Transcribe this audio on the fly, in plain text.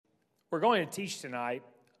We're going to teach tonight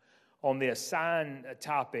on the assigned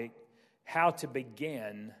topic, how to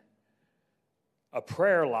begin a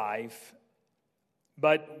prayer life,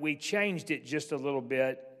 but we changed it just a little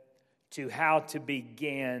bit to how to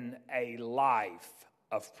begin a life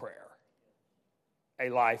of prayer. A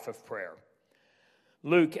life of prayer.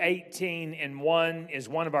 Luke 18:1 is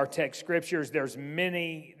one of our text scriptures. There's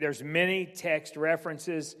many text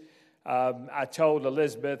references. I told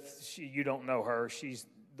Elizabeth, you don't know her. She's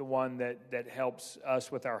the one that helps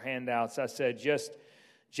us with our handouts. I said,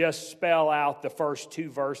 just spell out the first two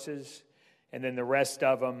verses, and then the rest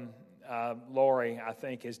of them, Lori, I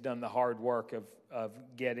think, has done the hard work of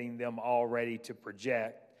getting them all ready to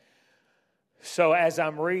project. So as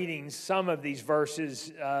I'm reading some of these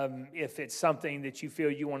verses, if it's something that you feel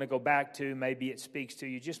you want to go back to, maybe it speaks to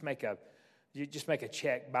you, just make a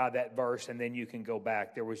check by that verse, and then you can go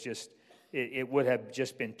back. There was it would have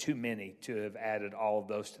just been too many to have added all of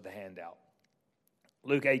those to the handout.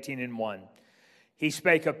 Luke 18:1. He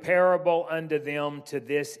spake a parable unto them to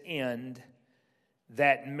this end,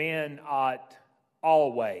 that men ought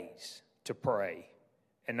always to pray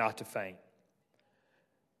and not to faint.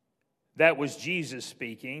 That was Jesus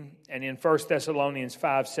speaking. And in 1 Thessalonians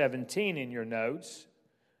 5:17 in your notes,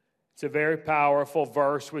 it's a very powerful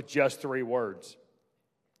verse with just 3 words.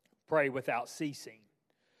 Pray without ceasing.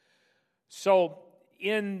 So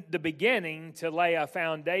in the beginning, to lay a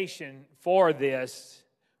foundation for this,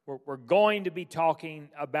 we're going to be talking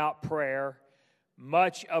about prayer.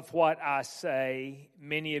 Much of what I say,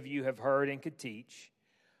 many of you have heard and could teach.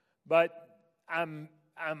 But I'm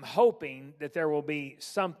hoping that there will be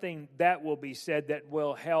something that will be said that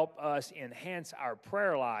will help us enhance our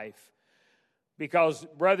prayer life. Because,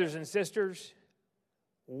 brothers and sisters,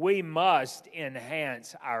 we must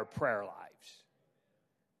enhance our prayer lives.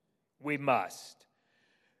 We must.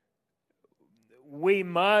 We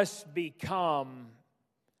must become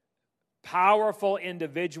powerful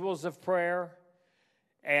individuals of prayer.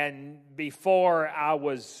 And before I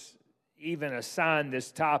was even assigned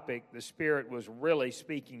this topic, the Spirit was really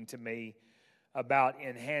speaking to me about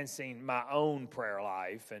enhancing my own prayer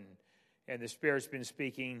life. And the Spirit's been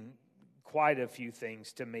speaking quite a few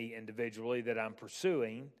things to me individually that I'm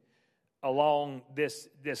pursuing along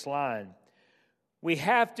this line. We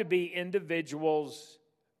have to be individuals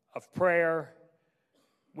of prayer.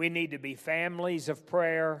 We need to be families of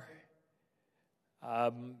prayer.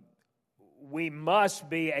 We must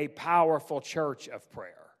be a powerful church of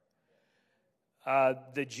prayer.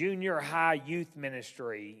 The junior high youth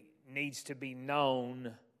ministry needs to be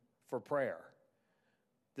known for prayer.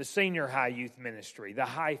 The senior high youth ministry, the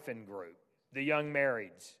hyphen group, the young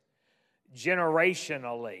marrieds.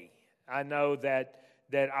 Generationally, I know that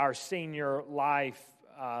our senior life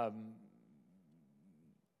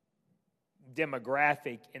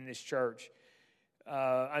demographic in this church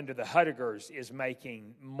under the Huttigers is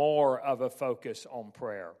making more of a focus on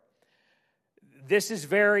prayer. This is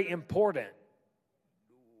very important.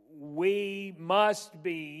 We must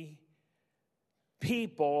be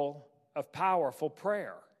people of powerful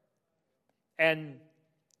prayer. And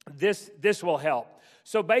this will help.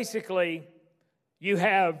 So basically,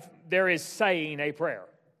 there is saying a prayer.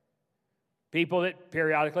 People that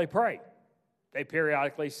periodically pray. They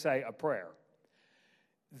periodically say a prayer.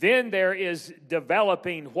 Then there is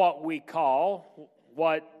developing what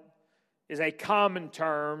is a common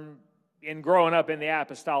term in growing up in the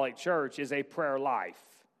apostolic church is a prayer life.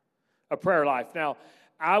 A prayer life. Now,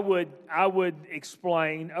 I would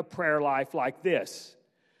explain a prayer life like this.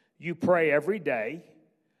 You pray every day.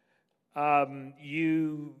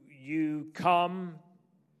 You come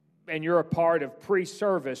and you're a part of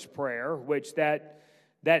pre-service prayer, which that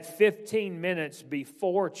 15 minutes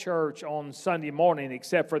before church on Sunday morning,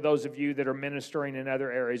 except for those of you that are ministering in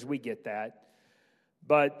other areas, we get that.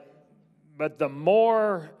 But the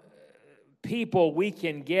more people we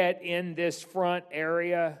can get in this front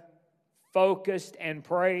area focused and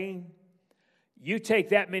praying, you take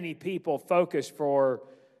that many people focused for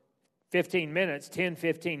 15 minutes, 10,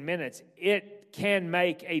 15 minutes, it can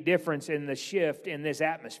make a difference in the shift in this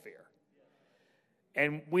atmosphere.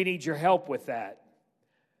 And we need your help with that.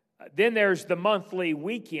 Then there's the monthly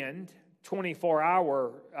weekend,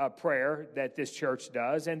 24-hour prayer that this church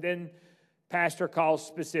does. And then pastor calls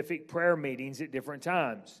specific prayer meetings at different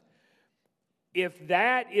times. If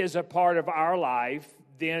that is a part of our life,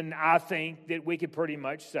 then I think that we could pretty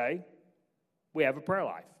much say we have a prayer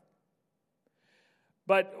life.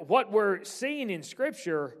 But what we're seeing in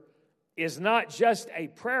Scripture is not just a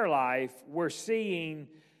prayer life. We're seeing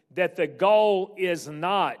that the goal is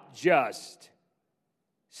not just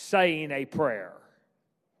saying a prayer.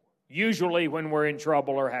 usually when we're in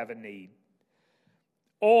trouble or have a need.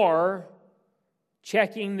 Or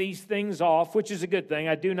checking these things off, which is a good thing.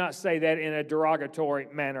 I do not say that in a derogatory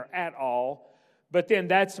manner at all. But then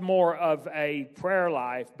that's more of a prayer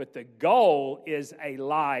life. But the goal is a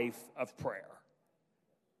life of prayer.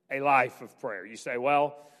 A life of prayer. You say,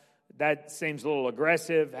 well, that seems a little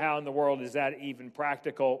aggressive. How in the world is that even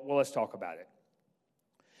practical? Well, let's talk about it.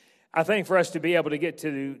 I think for us to be able to get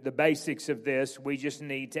to the basics of this, we just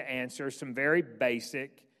need to answer some very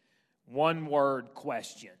basic one-word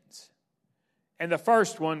questions. And the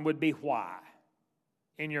first one would be why,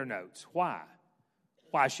 in your notes. Why?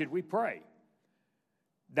 Why should we pray?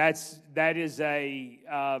 That is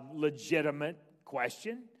a legitimate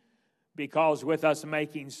question, because with us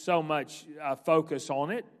making so much focus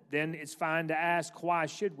on it, then it's fine to ask, why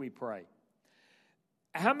should we pray?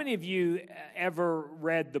 How many of you ever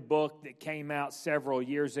read the book that came out several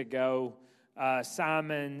years ago?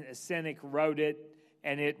 Simon Sinek wrote it,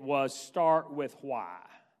 and it was Start With Why.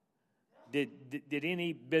 Did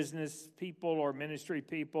any business people or ministry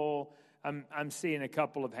people? I'm seeing a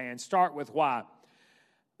couple of hands. Start With Why.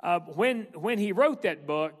 When he wrote that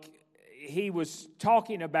book, he was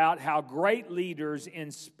talking about how great leaders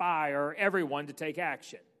inspire everyone to take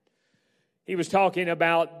action. He was talking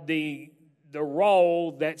about the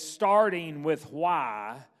role that starting with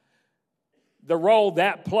why, the role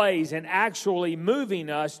that plays in actually moving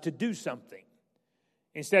us to do something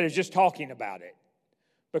instead of just talking about it.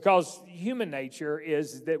 Because human nature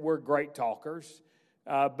is that we're great talkers,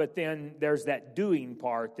 but then there's that doing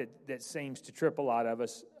part that seems to trip a lot of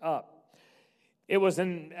us up. It was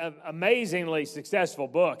an amazingly successful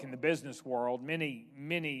book in the business world.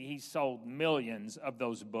 He sold millions of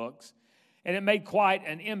those books. And it made quite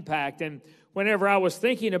an impact. And whenever I was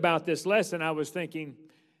thinking about this lesson, I was thinking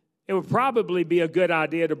it would probably be a good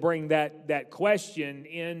idea to bring that question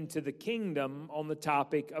into the kingdom on the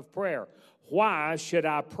topic of prayer. Why should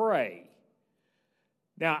I pray?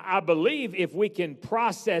 Now, I believe if we can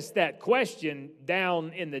process that question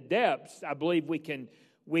down in the depths, I believe we can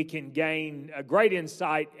gain a great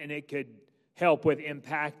insight, and it could help with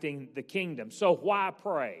impacting the kingdom. So why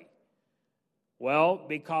pray? Well,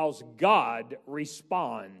 because God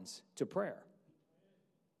responds to prayer.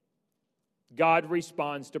 God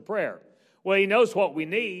responds to prayer. Well, He knows what we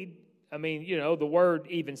need. I mean, the Word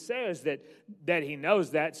even says that He knows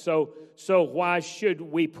that. So why should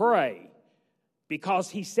we pray? Because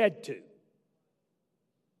He said to.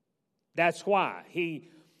 That's why. He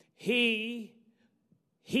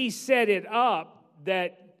set it up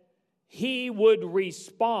that He would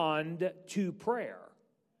respond to prayer.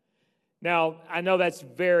 Now, I know that's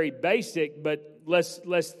very basic, but let's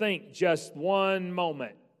think just one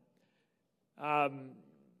moment.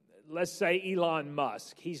 Let's say Elon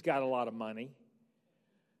Musk. He's got a lot of money.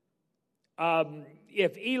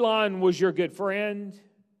 If Elon was your good friend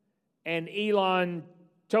and Elon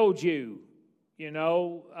told you,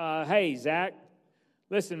 hey, Zach,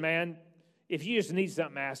 listen, man, if you just need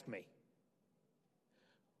something, ask me.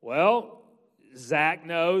 Well, Zach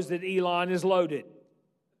knows that Elon is loaded.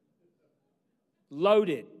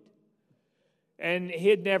 Loaded. And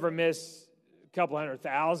he'd never miss a couple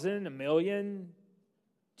 100,000, $1 million,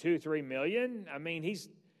 2-3 million. I mean,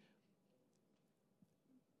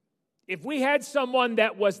 if we had someone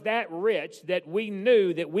that was that rich, that we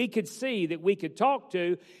knew, that we could see, that we could talk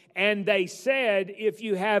to, and they said, if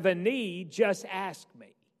you have a need, just ask me.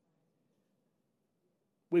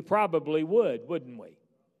 We probably would, wouldn't we?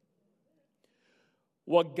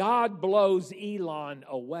 Well, God blows Elon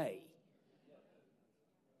away.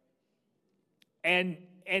 And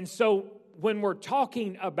so when we're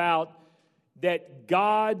talking about that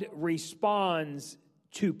God responds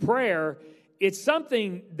to prayer, it's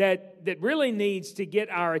something that really needs to get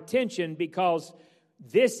our attention, because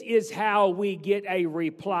this is how we get a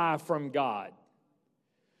reply from God.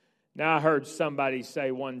 Now, I heard somebody say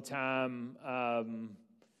one time,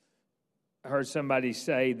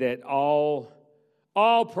 that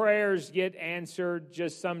all prayers get answered,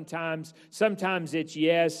 just sometimes it's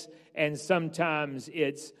yes, and sometimes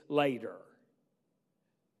it's later.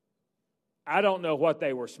 I don't know what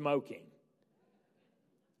they were smoking,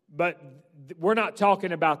 but we're not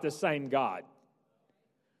talking about the same God.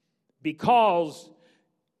 Because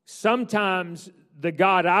sometimes the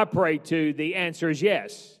God I pray to, the answer is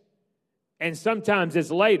yes, and sometimes it's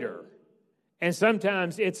later, and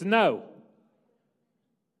sometimes it's no.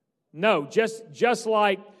 No, just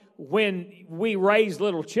like when we raise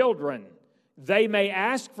little children, they may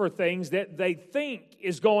ask for things that they think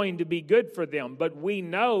is going to be good for them, but we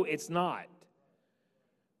know it's not.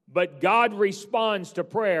 But God responds to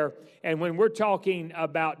prayer. And when we're talking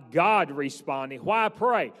about God responding, why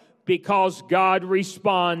pray? Because God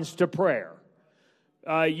responds to prayer.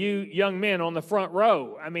 You young men on the front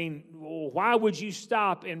row, I mean, why would you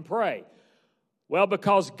stop and pray? Well,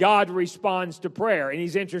 because God responds to prayer, and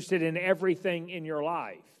He's interested in everything in your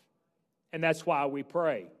life. And that's why we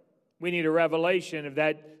pray. We need a revelation of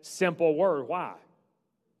that simple word, why?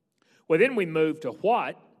 Well, then we move to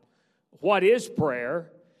what. What is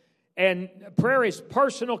prayer? And prayer is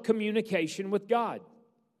personal communication with God.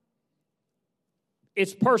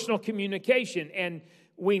 It's personal communication. And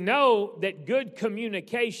we know that good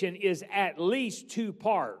communication is at least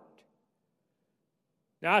two-part.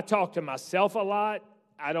 Now, I talk to myself a lot.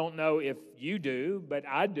 I don't know if you do, but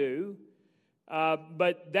I do.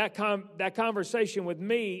 But that conversation with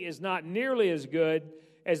me is not nearly as good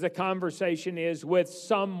as the conversation is with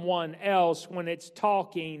someone else when it's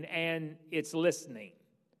talking and it's listening.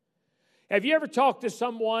 Have you ever talked to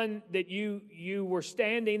someone that you were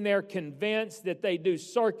standing there convinced that they do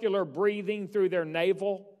circular breathing through their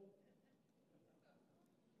navel?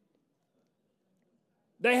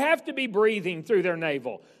 They have to be breathing through their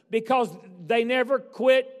navel because they never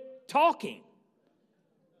quit talking.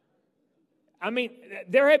 I mean,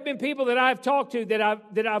 there have been people that I've talked to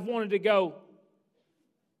that I've wanted to go,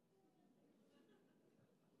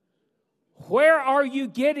 where are you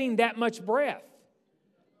getting that much breath?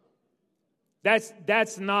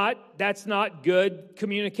 That's not good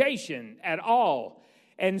communication at all.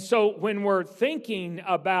 And so when we're thinking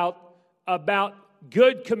about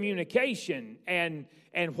good communication and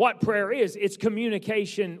what prayer is, it's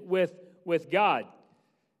communication with God.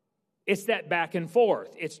 It's that back and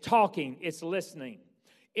forth. It's talking. It's listening.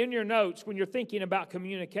 In your notes, when you're thinking about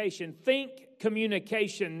communication, think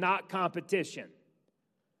communication, not competition.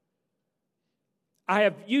 I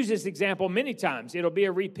have used this example many times. It'll be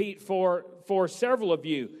a repeat for several of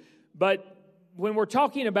you. But when we're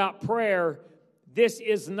talking about prayer, this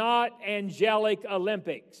is not angelic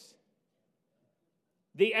Olympics.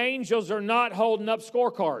 The angels are not holding up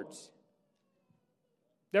scorecards.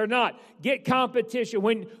 They're not. Get competition.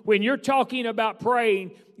 When you're talking about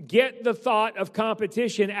praying, get the thought of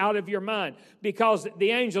competition out of your mind. Because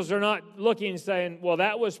the angels are not looking and saying, well,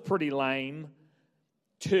 that was pretty lame.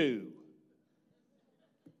 2.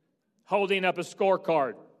 Holding up a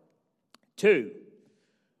scorecard. 2.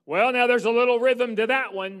 Well, now there's a little rhythm to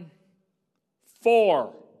that one.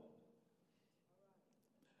 4.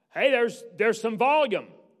 Hey, there's some volume.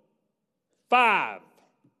 5.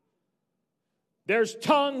 There's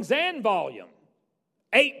tongues and volume.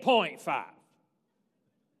 8.5.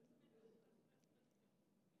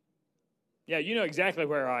 Yeah, you know exactly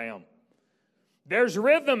where I am. There's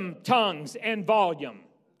rhythm, tongues, and volume.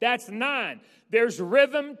 That's 9. There's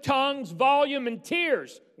rhythm, tongues, volume, and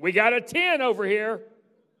tears. We got a 10 over here.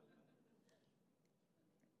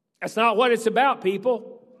 That's not what it's about,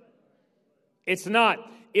 people. It's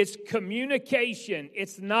not. It's communication.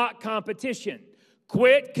 It's not competition.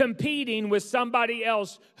 Quit competing with somebody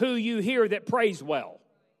else who you hear that prays well.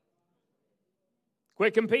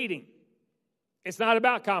 Quit competing. It's not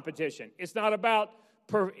about competition. It's not about,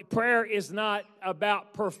 prayer is not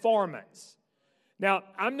about performance. Now,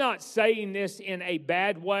 I'm not saying this in a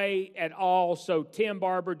bad way at all, so Tim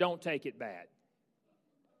Barber, don't take it bad.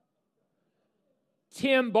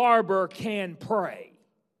 Tim Barber can pray.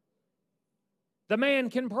 The man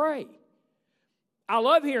can pray. I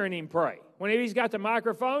love hearing him pray. Whenever he's got the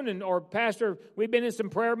microphone or pastor, we've been in some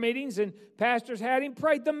prayer meetings and pastors had him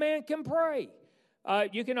pray. The man can pray.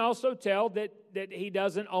 You can also tell that he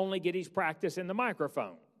doesn't only get his practice in the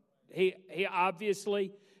microphone. He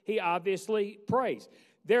obviously prays.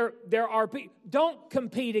 There are people. Don't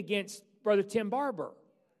compete against Brother Tim Barber.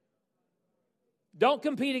 Don't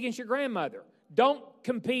compete against your grandmother. Don't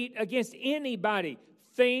compete against anybody.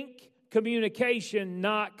 Think communication,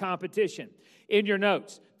 not competition. In your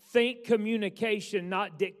notes, think communication,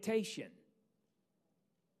 not dictation.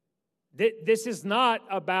 This is not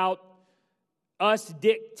about us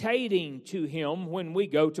dictating to him when we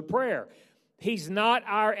go to prayer. He's not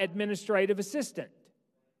our administrative assistant.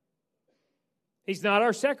 He's not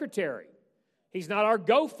our secretary. He's not our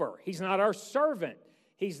gopher. He's not our servant.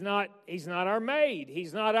 He's not our maid.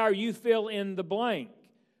 He's not our you fill in the blank.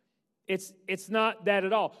 It's not that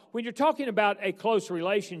at all. When you're talking about a close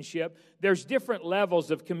relationship, there's different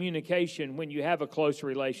levels of communication when you have a close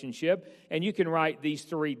relationship, and you can write these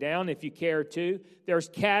 3 down if you care to. There's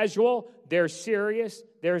casual, there's serious,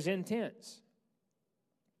 there's intense.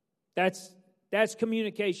 That's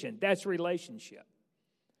communication. That's relationship.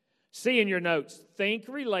 See in your notes, think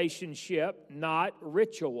relationship, not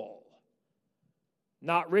ritual.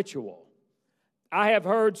 not ritual. I have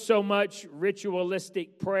heard so much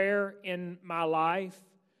ritualistic prayer in my life.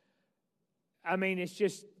 I mean,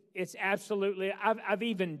 it's absolutely, I've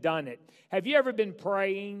even done it. Have you ever been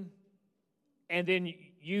praying and then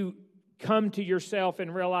you come to yourself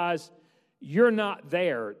and realize you're not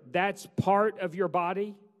there? That's part of your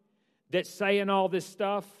body that's saying all this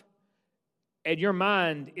stuff, and your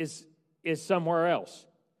mind is somewhere else.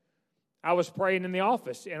 I was praying in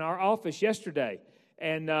our office yesterday,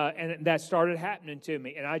 and that started happening to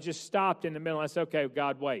me. And I just stopped in the middle. I said, okay,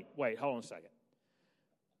 God, wait, hold on a second.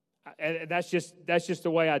 And that's just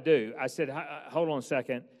the way I do. I said, hold on a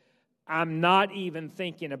second. I'm not even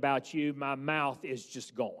thinking about you. My mouth is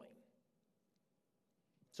just going.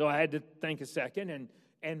 So I had to think a second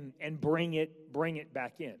and bring it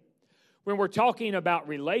back in. When we're talking about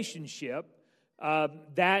relationship,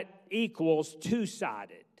 that equals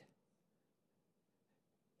two-sided.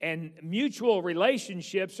 And mutual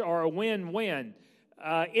relationships are a win-win.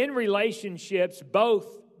 In relationships,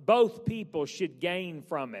 both people should gain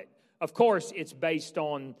from it. Of course, it's based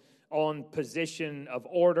on position of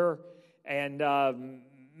order. And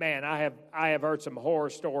man, I have heard some horror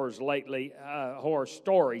stories lately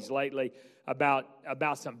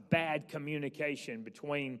about some bad communication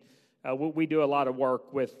between. We do a lot of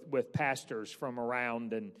work with pastors from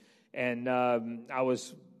around, and I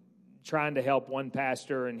was trying to help one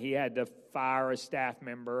pastor, and he had to fire a staff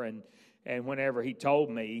member, and whenever he told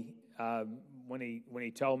me, when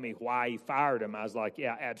he told me why he fired him, I was like,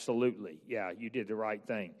 yeah, absolutely, yeah, you did the right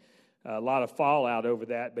thing. A lot of fallout over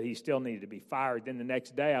that, but he still needed to be fired. Then the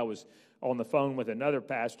next day, I was on the phone with another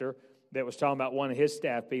pastor that was talking about one of his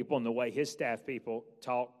staff people and the way his staff people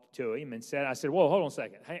talked to him, and I said, whoa, hold on a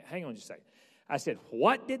second, hang on just a second. I said,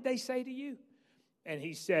 what did they say to you? And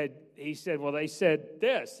he said, well, they said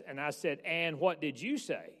this. And I said, and what did you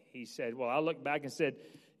say? He said, well, I looked back and said,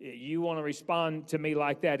 you want to respond to me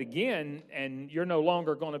like that again, and you're no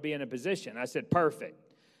longer going to be in a position. I said, perfect.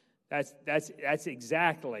 That's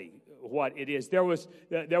exactly what it is. There was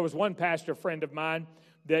one pastor friend of mine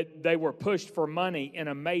that they were pushed for money in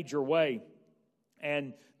a major way,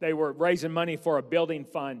 and they were raising money for a building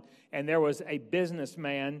fund, and there was a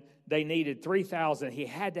businessman. They needed $3,000. He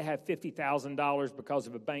had to have $50,000 because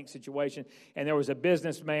of a bank situation, and there was a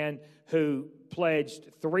businessman who pledged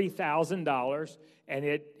 $3,000, and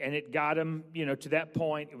it got him, to that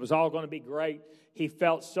point. It was all going to be great. He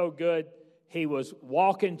felt so good. He was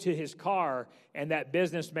walking to his car, and that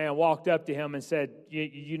businessman walked up to him and said,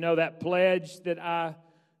 "You know that pledge that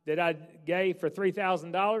I gave for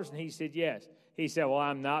 $3,000?" And he said, "Yes." He said, "Well,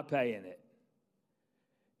 I'm not paying it."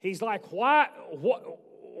 He's like, "Why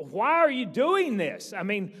are you doing this? I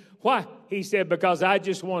mean, why?" He said, "Because I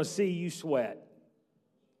just want to see you sweat."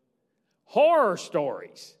 Horror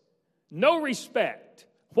stories. No respect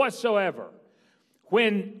whatsoever.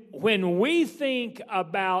 When we think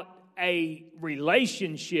about a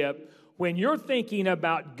relationship, when you're thinking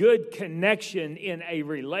about good connection in a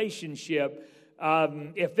relationship,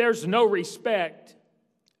 if there's no respect,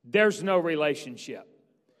 there's no relationship.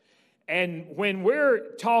 And when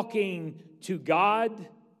we're talking to God,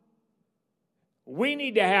 we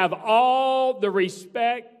need to have all the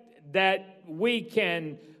respect that we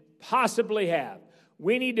can possibly have.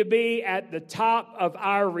 We need to be at the top of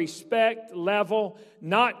our respect level,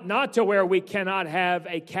 not to where we cannot have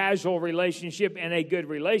a casual relationship and a good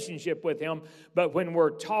relationship with Him, but when we're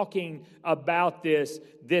talking about this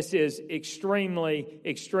is extremely,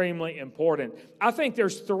 extremely important. I think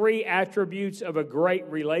there's 3 attributes of a great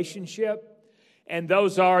relationship, and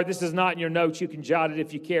those are, this is not in your notes, you can jot it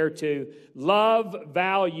if you care to: love,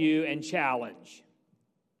 value, and challenge.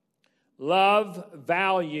 Love,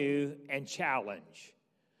 value, and challenge.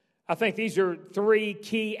 I think these are 3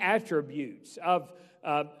 key attributes of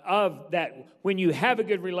that. When you have a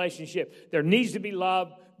good relationship, there needs to be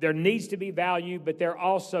love, there needs to be value, but there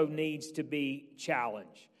also needs to be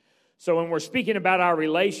challenge. So when we're speaking about our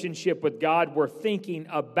relationship with God, we're thinking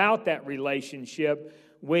about that relationship.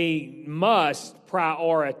 We must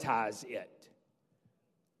prioritize it.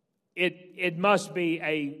 It must be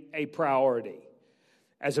a priority.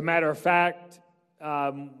 As a matter of fact,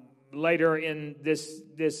 later in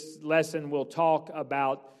this lesson, we'll talk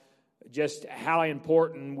about just how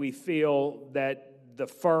important we feel that the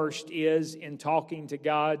first is in talking to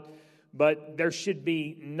God. But there should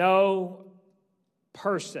be no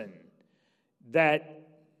person that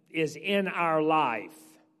is in our life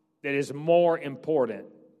that is more important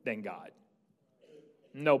than God.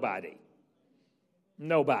 Nobody.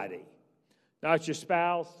 Not your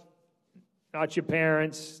spouse, not your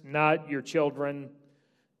parents, not your children,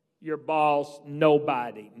 your boss,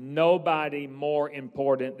 nobody. Nobody more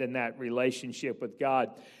important than that relationship with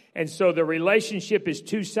God. And so the relationship is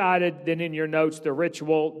two-sided. Then in your notes, the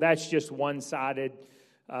ritual, that's just one-sided.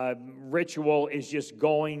 Ritual is just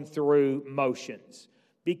going through motions.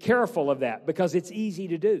 Be careful of that because it's easy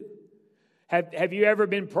to do. Have you ever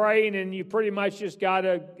been praying and you pretty much just got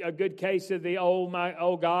a good case of the my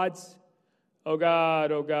gods? Oh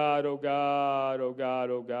God, oh God, oh God, oh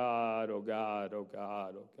God, oh God, oh God, oh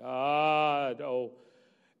God, oh God, oh.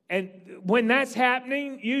 And when that's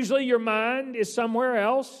happening, usually your mind is somewhere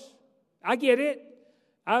else. I get it.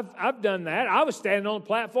 I've done that. I was standing on a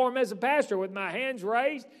platform as a pastor with my hands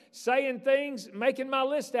raised, saying things, making my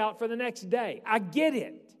list out for the next day. I get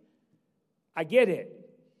it. I get it.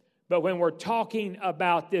 But when we're talking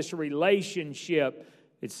about this relationship,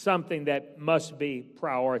 it's something that must be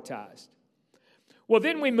prioritized. Well,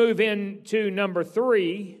 then we move into number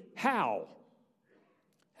 3, how?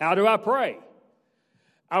 How do I pray?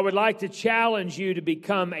 I would like to challenge you to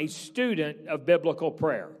become a student of biblical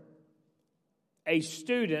prayer. A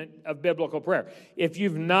student of biblical prayer. If you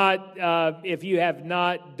have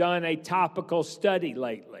not done a topical study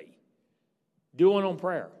lately, do one on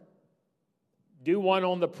prayer. Do one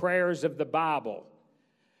on the prayers of the Bible.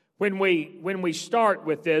 When we start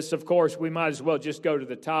with this, of course, we might as well just go to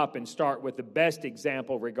the top and start with the best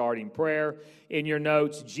example regarding prayer. In your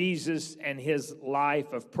notes, Jesus and his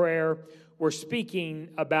life of prayer. We're speaking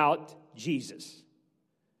about Jesus.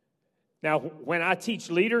 Now, when I teach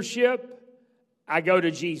leadership, I go to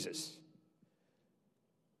Jesus.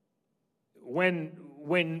 When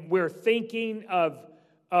we're thinking of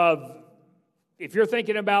if you're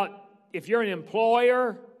thinking about, if you're an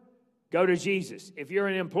employer, go to Jesus. If you're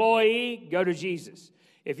an employee, go to Jesus.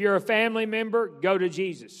 If you're a family member, go to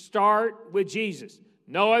Jesus. Start with Jesus.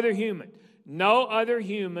 No other human. No other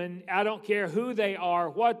human, I don't care who they are,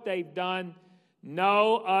 what they've done,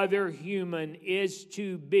 no other human is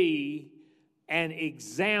to be an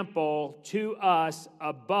example to us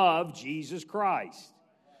above Jesus Christ.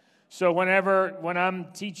 So when I'm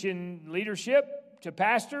teaching leadership to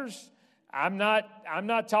pastors, I'm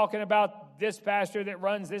not talking about this pastor that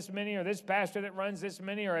runs this many or this pastor that runs this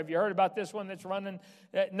many, or have you heard about this one that's running?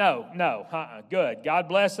 No. Good. God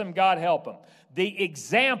bless them. God help them. The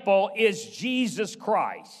example is Jesus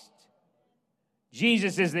Christ.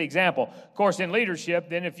 Jesus is the example. Of course, in leadership,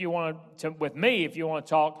 then if you want to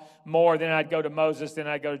talk more, then I'd go to Moses, then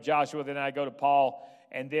I'd go to Joshua, then I'd go to Paul,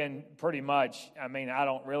 and then pretty much, I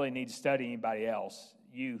don't really need to study anybody else.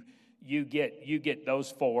 You get those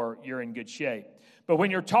 4, you're in good shape. But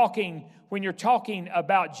when you're talking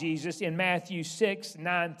about Jesus in Matthew 6,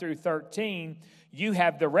 9 through 13, you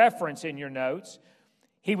have the reference in your notes.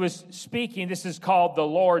 He was speaking, this is called the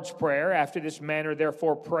Lord's Prayer. After this manner,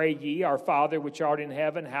 therefore, pray ye, our Father which art in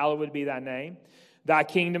heaven, hallowed be thy name. Thy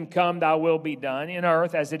kingdom come, thy will be done, in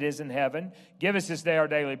earth as it is in heaven. Give us this day our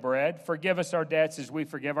daily bread. Forgive us our debts as we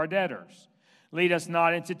forgive our debtors. Lead us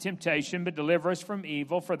not into temptation, but deliver us from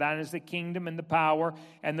evil. For thine is the kingdom and the power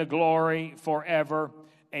and the glory forever.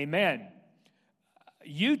 Amen.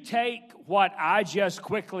 You take what I just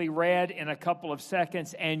quickly read in a couple of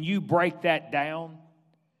seconds and you break that down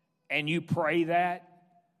and you pray that.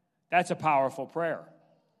 That's a powerful prayer.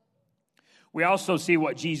 We also see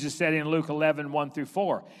what Jesus said in Luke 11, 1 through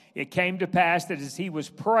 4. It came to pass that as he was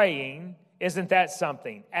praying, isn't that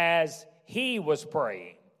something? As he was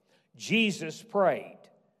praying, Jesus prayed.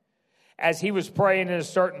 As he was praying in a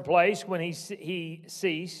certain place, when he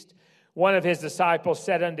ceased, one of his disciples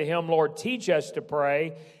said unto him, Lord, teach us to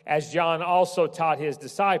pray, as John also taught his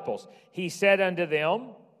disciples. He said unto them,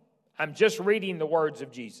 I'm just reading the words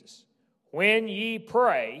of Jesus. When ye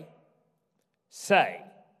pray, say.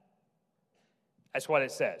 That's what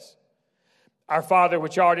it says. Our Father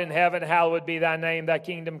which art in heaven, hallowed be thy name. Thy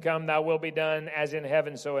kingdom come, thy will be done, as in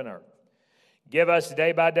heaven, so in earth. Give us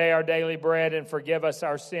day by day our daily bread, and forgive us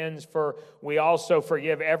our sins, for we also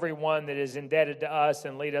forgive everyone that is indebted to us,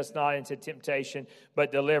 and lead us not into temptation,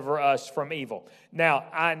 but deliver us from evil. Now,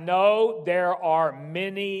 I know there are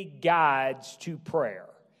many guides to prayer.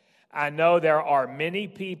 I know there are many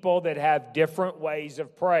people that have different ways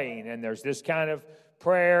of praying, and there's this kind of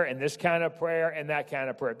prayer, and this kind of prayer, and that kind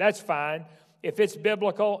of prayer. That's fine. If it's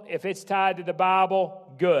biblical, if it's tied to the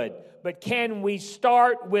Bible, good. But can we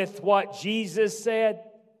start with what Jesus said?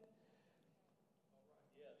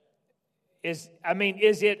 Is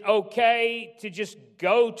it okay to just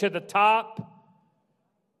go to the top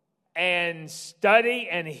and study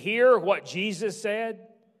and hear what Jesus said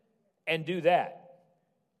and do that?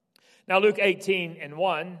 Now, Luke 18 and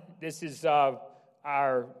 1, this is our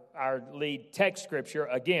lead text scripture.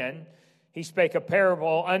 Again, He spake a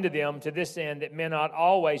parable unto them to this end, that men ought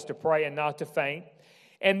always to pray and not to faint.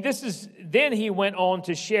 And then he went on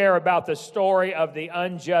to share about the story of the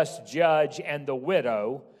unjust judge and the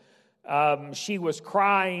widow. She was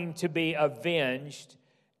crying to be avenged,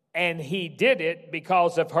 and he did it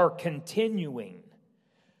because of her continuing.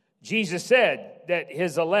 Jesus said that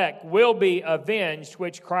his elect will be avenged,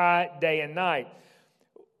 which cry day and night.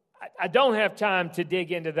 I don't have time to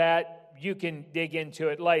dig into that. You can dig into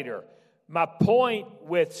it later. My point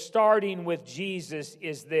with starting with Jesus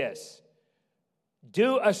is this.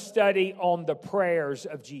 Do a study on the prayers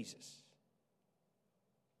of Jesus.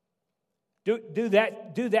 Do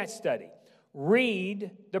that study.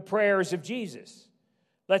 Read the prayers of Jesus.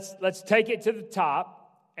 Let's take it to the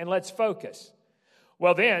top and let's focus.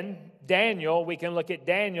 Well then, Daniel, we can look at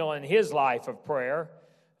Daniel and his life of prayer.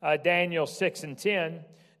 Daniel 6 and 10.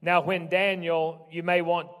 Now when Daniel, you may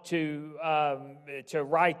want to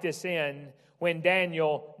write this in, when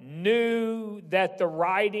Daniel knew that the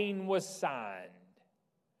writing was signed.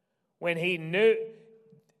 When he knew,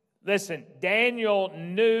 listen, Daniel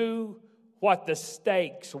knew what the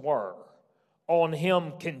stakes were on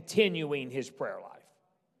him continuing his prayer life.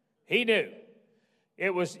 He knew.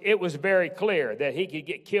 It was very clear that he could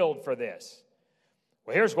get killed for this.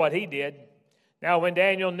 Well, here's what he did. Now, when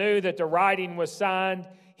Daniel knew that the writing was signed,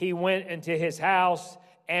 he went into his house,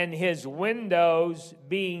 and his windows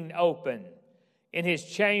being open in his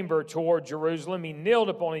chamber toward Jerusalem, he kneeled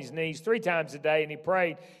upon his knees 3 times a day, and he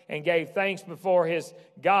prayed and gave thanks before his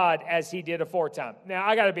God as he did aforetime. Now,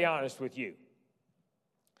 I got to be honest with you.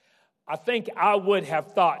 I think I would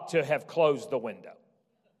have thought to have closed the window.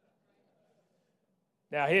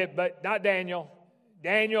 Now, but not Daniel.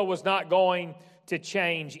 Daniel was not going to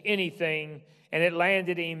change anything, and it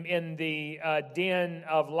landed him in the den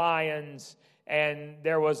of lions, and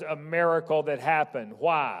there was a miracle that happened.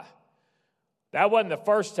 Why? That wasn't the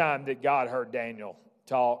first time that God heard Daniel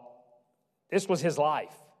talk. This was his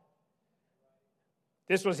life.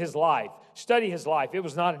 This was his life. Study his life. It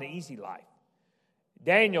was not an easy life.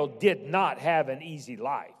 Daniel did not have an easy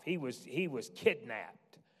life. He was kidnapped.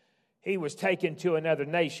 He was taken to another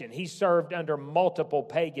nation. He served under multiple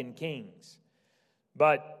pagan kings.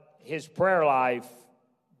 But his prayer life,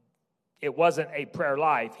 it wasn't a prayer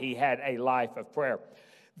life. He had a life of prayer.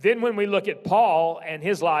 Then when we look at Paul and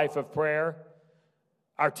his life of prayer,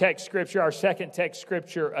 our text scripture, our second text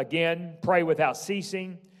scripture, again, pray without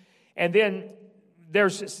ceasing. And then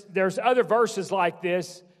there's other verses like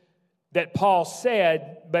this that Paul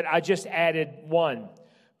said, but I just added one.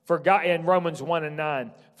 For God, in Romans 1 and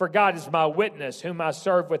 9, for God is my witness, whom I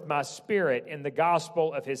serve with my spirit in the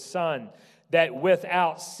gospel of his Son, that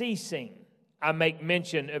without ceasing I make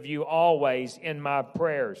mention of you always in my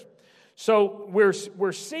prayers. So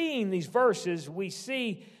we're seeing these verses. We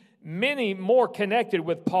see many more connected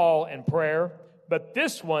with Paul and prayer, but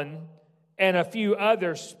this one and a few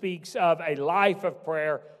others speaks of a life of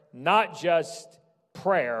prayer, not just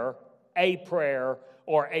prayer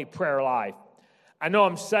or a prayer life. I know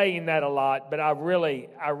I'm saying that a lot, but I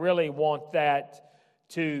really want that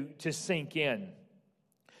to sink in.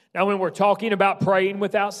 Now, when we're talking about praying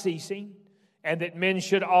without ceasing, and that men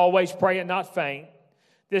should always pray and not faint,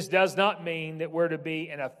 this does not mean that we're to be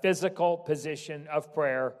in a physical position of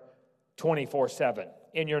prayer 24/7.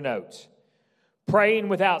 In your notes, praying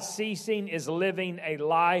without ceasing is living a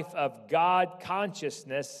life of God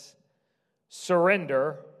consciousness,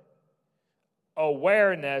 surrender,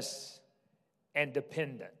 awareness, and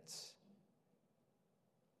dependence.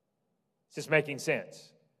 Is this making sense?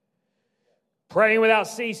 Praying without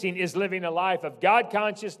ceasing is living a life of God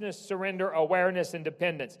consciousness, surrender, awareness, and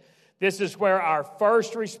dependence. This is where our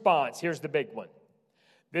first response, here's the big one.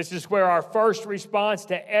 This is where our first response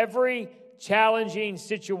to every challenging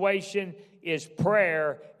situation is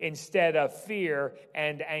prayer instead of fear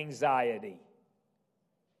and anxiety.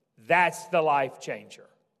 That's the life changer.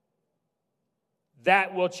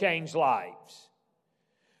 That will change lives.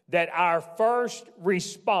 That our first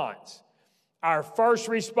response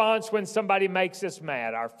when somebody makes us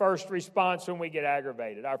mad, our first response when we get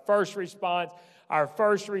aggravated, our first response,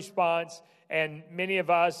 and many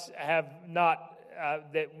of us have not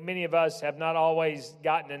always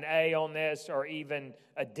gotten an A on this or even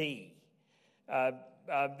a D.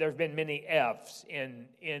 There's been many F's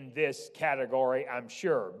in this category, I'm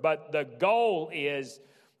sure. But the goal is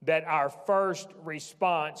that our first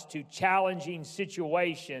response to challenging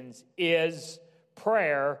situations is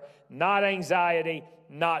prayer, not anxiety,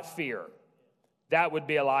 not fear. That would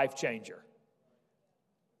be a life changer.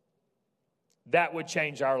 That would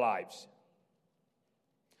change our lives.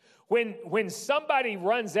 When somebody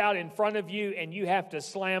runs out in front of you and you have to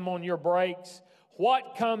slam on your brakes,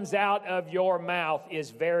 what comes out of your mouth is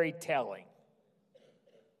very telling.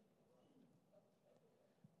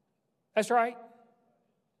 That's right.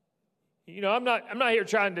 I'm not here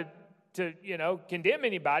trying to condemn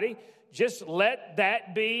anybody. Just let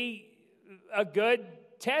that be a good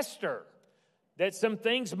tester that some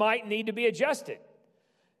things might need to be adjusted.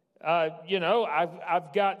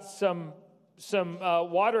 I've got some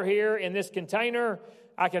water here in this container.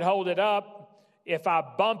 I can hold it up. If I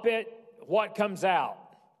bump it, what comes out?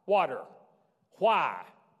 Water. Why?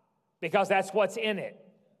 Because that's what's in it.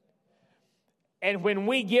 And when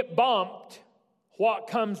we get bumped, what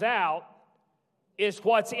comes out is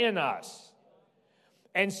what's in us.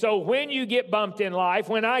 And so when you get bumped in life,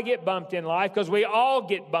 when I get bumped in life, because we all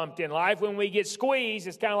get bumped in life, when we get squeezed,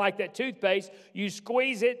 it's kind of like that toothpaste. You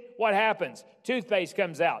squeeze it, what happens? Toothpaste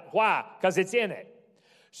comes out. Why? Because it's in it.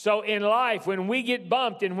 So in life, when we get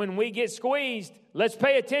bumped and when we get squeezed, let's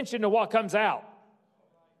pay attention to what comes out.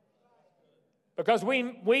 Because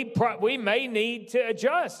we may need to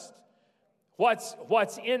adjust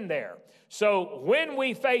what's in there. So when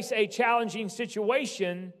we face a challenging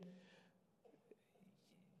situation,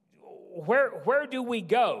 where do we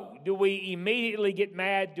go? Do we immediately get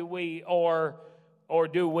mad? Or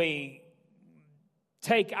do we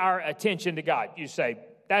take our attention to God? You say,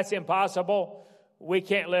 that's impossible. We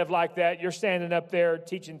can't live like that. You're standing up there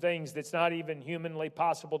teaching things that's not even humanly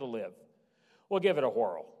possible to live. Well, give it a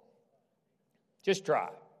whirl. Just try.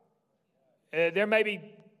 There may be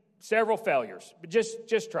several failures, but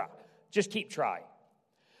just try. Just keep trying.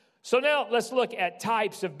 So now let's look at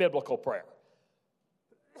types of biblical prayer.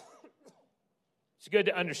 It's good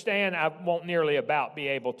to understand. I won't nearly be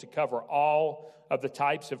able to cover all of the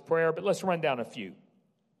types of prayer, but let's run down a few.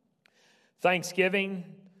 Thanksgiving,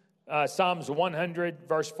 Psalms 100,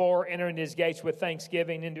 verse 4, enter into his gates with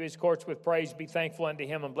thanksgiving, into his courts with praise, be thankful unto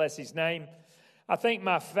him and bless his name. I think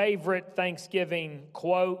my favorite Thanksgiving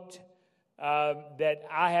quote that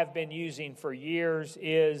I have been using for years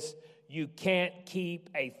is, you can't keep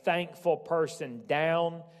a thankful person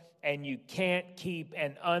down, and you can't keep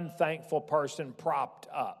an unthankful person propped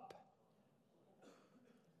up.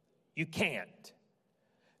 You can't.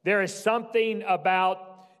 There is something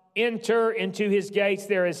about enter into his gates.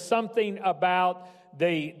 There is something about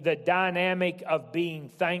the dynamic of being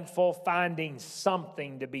thankful, finding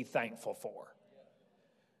something to be thankful for.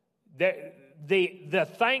 The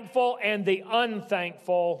thankful and the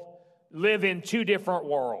unthankful live in two different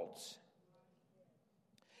worlds.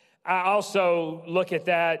 I also look at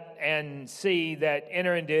that and see that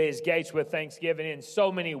enter into his gates with thanksgiving in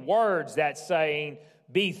so many words that's saying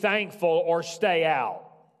be thankful or stay out.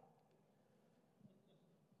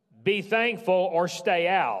 Be thankful or stay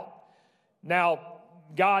out. Now,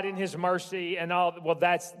 God in his mercy and all, well,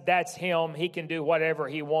 that's him. He can do whatever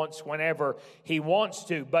he wants whenever he wants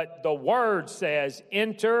to. But the word says,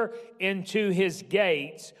 enter into his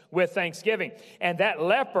gates with thanksgiving. And that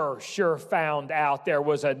leper sure found out there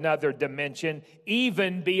was another dimension,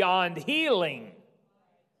 even beyond healing.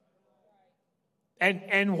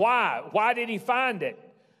 And why? Why did he find it?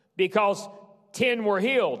 Because 10 were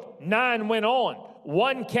healed, 9 went on.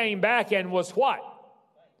 1 came back and was what?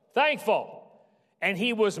 Thankful. And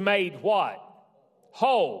he was made what?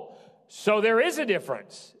 Whole. So there is a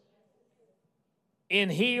difference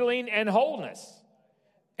in healing and wholeness.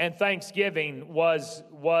 And thanksgiving was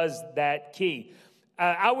that key.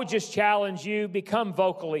 I would just challenge you, become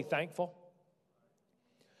vocally thankful.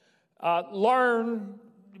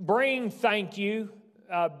 Bring thank you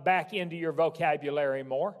back into your vocabulary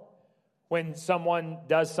more. When someone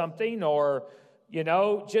does something or,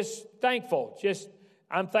 just thankful.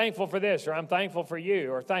 I'm thankful for this, or I'm thankful for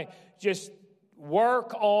you, or just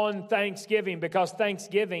work on Thanksgiving, because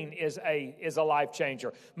Thanksgiving is a life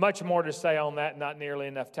changer. Much more to say on that, not nearly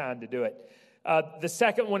enough time to do it. The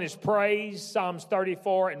second one is praise, Psalms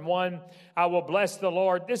 34:1. I will bless the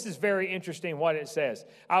Lord. This is very interesting what it says.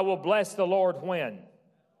 I will bless the Lord when?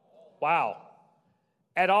 Wow.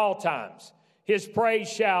 At all times. His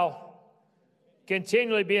praise shall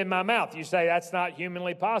continually be in my mouth. You say that's not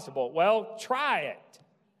humanly possible. Well, try it.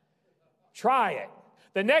 Try it.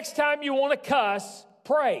 The next time you want to cuss,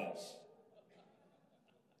 praise.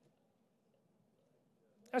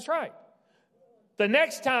 That's right. The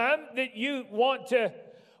next time that you want to,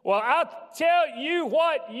 well, I'll tell you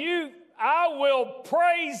what, I will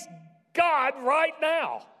praise God right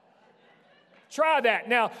now. Try that.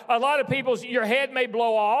 Now, a lot of people's, your head may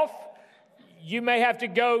blow off. You may have to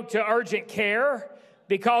go to urgent care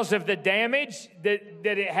because of the damage that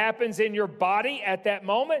it happens in your body at that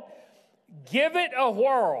moment. Give it a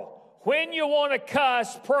whirl. When you want to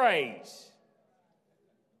cuss, praise.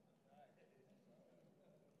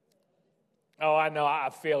 Oh, I know. I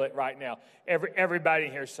feel it right now. Everybody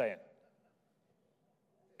in here saying,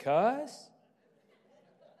 cuss?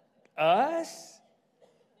 Us?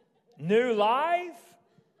 New life?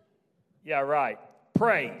 Yeah, right.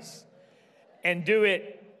 Praise. And do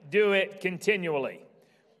it continually.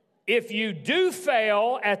 If you do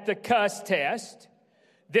fail at the cuss test,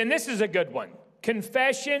 then this is a good one.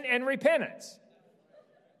 Confession and repentance.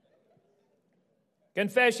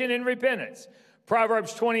 Confession and repentance.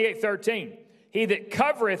 Proverbs 28:13. He that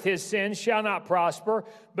covereth his sins shall not prosper,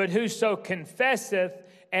 but whoso confesseth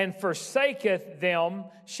and forsaketh them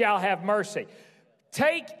shall have mercy.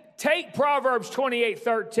 Take Proverbs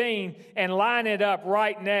 28:13 and line it up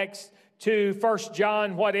right next to 1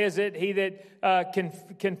 John. What is it? He that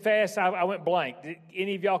confess. I went blank. Did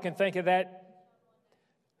any of y'all can think of that?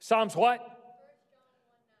 Psalms what?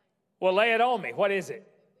 Well, lay it on me. What is it?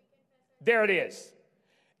 There it is.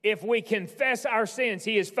 If we confess our sins,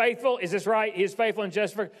 He is faithful. Is this right? He is faithful and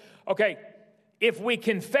just for. Okay. If we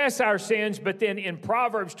confess our sins, but then in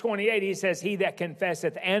Proverbs 28, He says, He that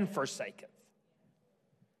confesseth and forsaketh.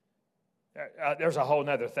 There's a whole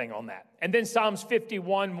other thing on that. And then Psalms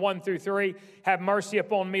 51, 1 through 3. Have mercy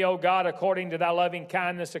upon me, O God, according to thy loving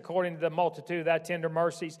kindness, according to the multitude of thy tender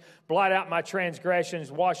mercies. Blot out my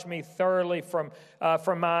transgressions. Wash me thoroughly from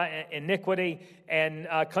my iniquity, and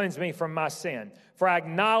cleanse me from my sin. For I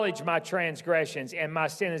acknowledge my transgressions, and my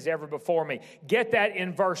sin is ever before me. Get that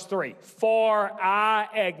in verse 3. For I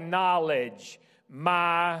acknowledge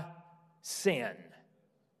my sin.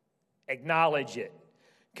 Acknowledge it.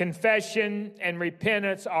 Confession and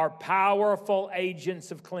repentance are powerful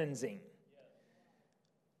agents of cleansing.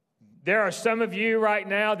 There are some of you right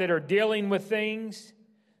now that are dealing with things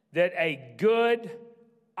that a good,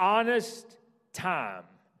 honest time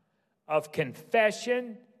of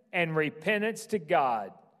confession and repentance to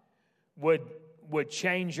God would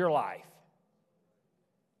change your life.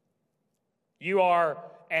 You are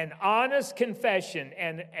an honest confession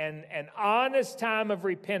and an honest time of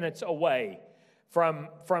repentance away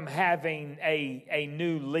from having a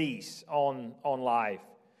new lease on life.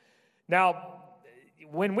 Now,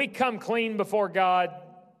 when we come clean before God,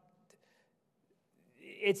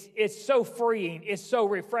 it's so freeing, it's so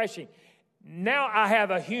refreshing. Now I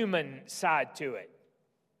have a human side to it.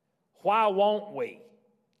 Why won't we?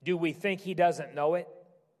 Do we think He doesn't know it?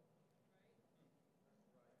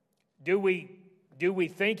 Do we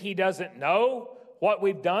think He doesn't know what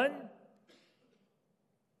we've done?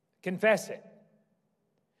 Confess it.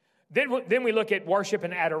 Then we look at worship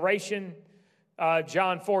and adoration.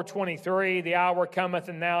 John 4:23, the hour cometh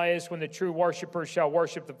and now is when the true worshipers shall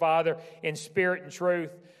worship the Father in spirit and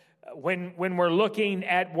truth. When we're looking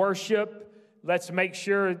at worship, let's make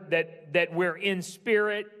sure that we're in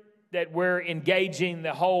spirit, that we're engaging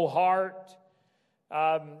the whole heart,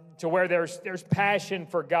 to where there's passion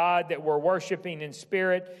for God, that we're worshiping in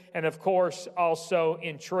spirit, and of course also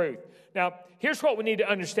in truth. Now, here's what we need to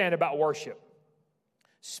understand about worship.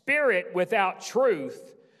 Spirit without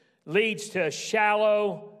truth leads to a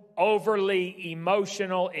shallow, overly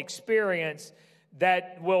emotional experience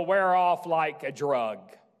that will wear off like a drug.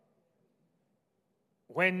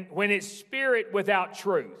 When it's spirit without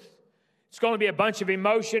truth, it's going to be a bunch of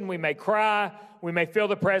emotion. We may cry. We may feel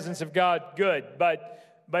the presence of God. Good. But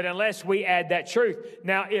unless we add that truth.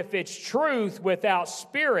 Now, if it's truth without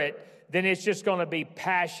spirit, then it's just going to be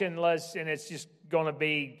passionless, and it's just going to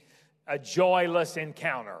be a joyless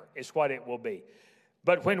encounter is what it will be.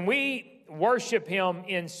 But when we worship Him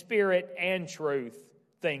in spirit and truth,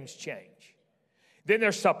 things change. Then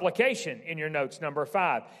there's supplication in your notes, number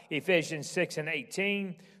 5. Ephesians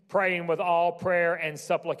 6:18, praying with all prayer and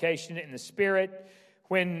supplication in the Spirit.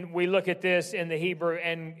 When we look at this in the Hebrew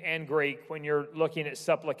and Greek, when you're looking at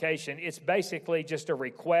supplication, it's basically just a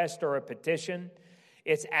request or a petition.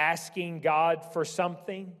 It's asking God for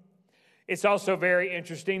something. It's also very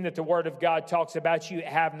interesting that the Word of God talks about you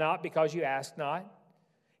have not because you ask not.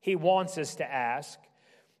 He wants us to ask.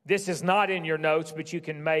 This is not in your notes, but you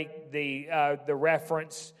can make the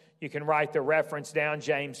reference. You can write the reference down,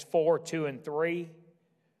 James 4:2 and 3.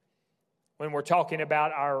 When we're talking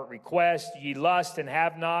about our request, ye lust and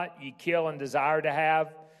have not, ye kill and desire to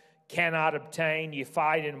have, cannot obtain, ye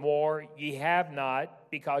fight in war, ye have not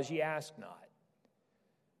because ye ask not.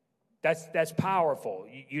 That's powerful.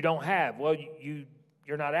 You don't have. Well,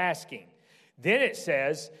 you're not asking. Then it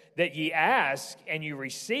says that ye ask and you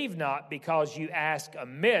receive not because you ask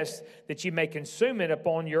amiss, that you may consume it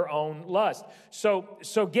upon your own lust. So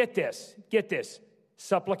get this.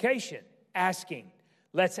 Supplication, asking.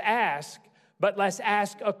 Let's ask, but let's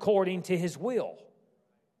ask according to His will.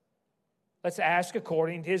 Let's ask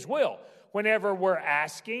according to His will. Whenever we're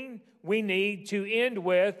asking, we need to end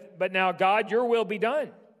with, but now God, your will be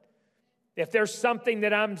done. If there's something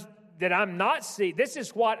that I'm not seeing, this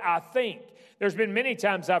is what I think. There's been many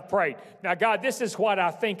times I've prayed, now God, this is what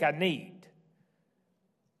I think I need.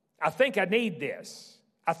 I think I need this.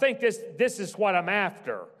 I think this is what I'm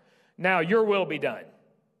after. Now your will be done.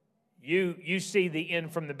 You see the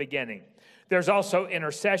end from the beginning. There's also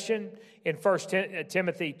intercession in 1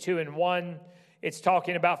 Timothy 2:1. It's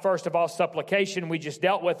talking about, first of all, supplication. We just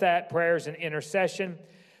dealt with that, prayers and intercession.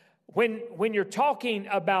 When you're talking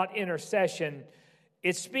about intercession,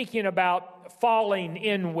 it's speaking about falling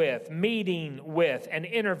in with, meeting with, an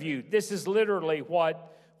interview. This is literally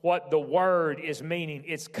what the word is meaning.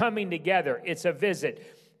 It's coming together. It's a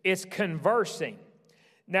visit. It's conversing.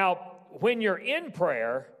 Now, when you're in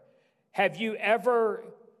prayer, have you ever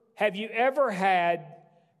had,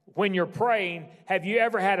 when you're praying, have you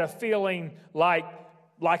ever had a feeling like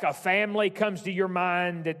a family comes to your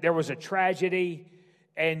mind, that there was a tragedy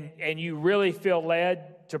and you really feel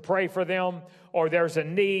led to pray for them? Or there's a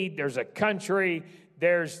need, there's a country,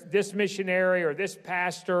 there's this missionary or this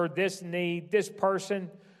pastor, this need, this person.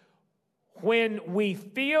 When we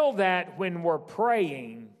feel that when we're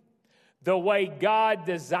praying, the way God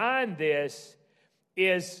designed this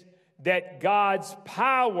is that God's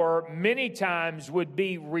power many times would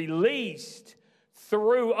be released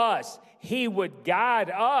through us. He would guide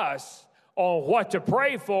us on what to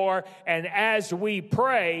pray for, and as we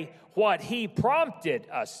pray, what He prompted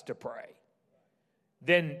us to pray,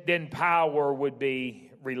 then power would be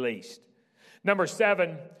released. Number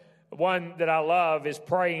 7, one that I love is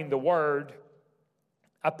praying the Word.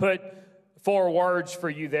 I put 4 words for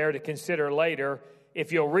you there to consider later.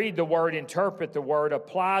 If you'll read the Word, interpret the Word,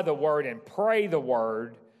 apply the Word, and pray the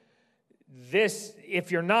Word,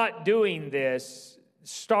 if you're not doing this,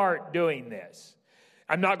 start doing this.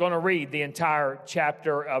 I'm not going to read the entire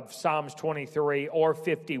chapter of Psalms 23 or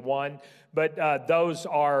 51, but those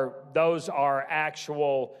are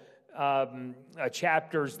actual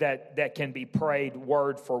chapters that can be prayed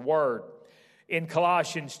word for word. In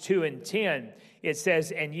Colossians 2:10, it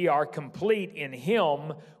says, "And ye are complete in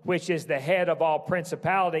Him, which is the head of all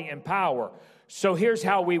principality and power." So here's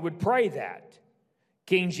how we would pray that.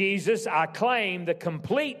 King Jesus, I claim the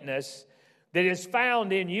completeness that is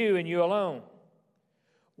found in you and you alone.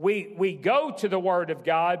 We go to the Word of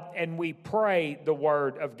God and we pray the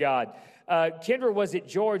Word of God. Kendra, was it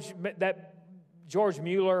George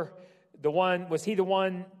Mueller, was he the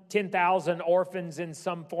one, 10,000 orphans in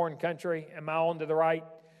some foreign country? Am I on to the right?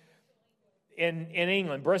 In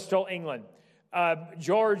England, Bristol, England.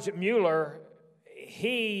 George Mueller,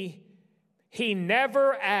 he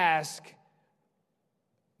never asked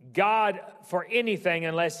God for anything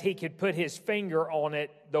unless he could put his finger on it,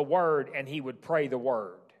 the Word, and he would pray the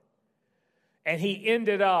Word. And he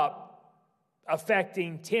ended up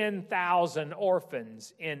affecting 10,000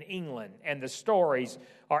 orphans in England. And the stories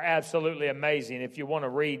are absolutely amazing. If you want to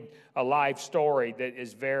read a life story that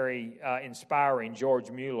is very inspiring,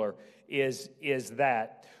 George Mueller is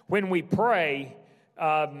that. When we pray,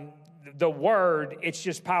 the Word, it's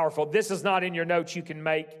just powerful. This is not in your notes. You can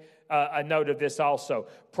make a note of this also.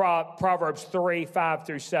 Proverbs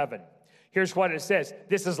 3:5-7. Here's what it says.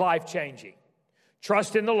 This is life-changing.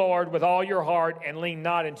 Trust in the Lord with all your heart and lean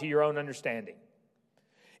not into your own understanding.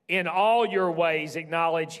 In all your ways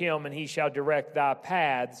acknowledge Him, and He shall direct thy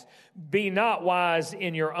paths. Be not wise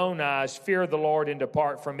in your own eyes. Fear the Lord and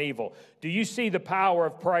depart from evil. Do you see the power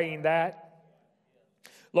of praying that?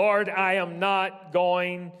 Lord, I am not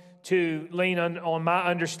going to lean on my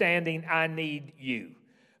understanding. I need you.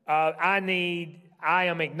 I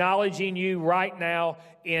am acknowledging you right now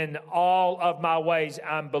in all of my ways.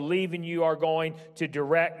 I'm believing you are going to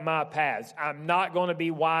direct my paths. I'm not going to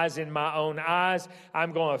be wise in my own eyes.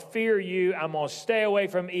 I'm going to fear you. I'm going to stay away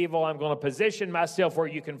from evil. I'm going to position myself where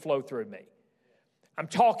you can flow through me. I'm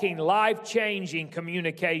talking life-changing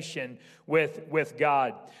communication with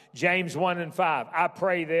God. James 1:5. I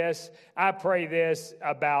pray this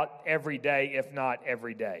about every day, if not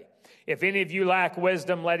every day. If any of you lack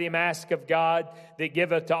wisdom, let him ask of God, that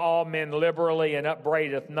giveth to all men liberally and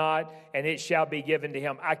upbraideth not, and it shall be given to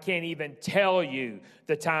him. I can't even tell you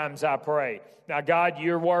the times I pray. Now, God,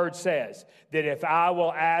 your word says that if I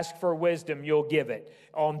will ask for wisdom, you'll give it.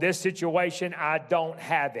 On this situation, I don't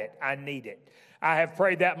have it. I need it. I have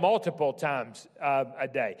prayed that multiple times a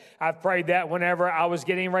day. I've prayed that whenever I was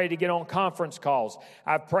getting ready to get on conference calls.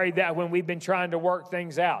 I've prayed that when we've been trying to work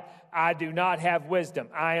things out. I do not have wisdom.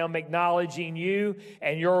 I am acknowledging you,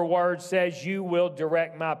 and your word says you will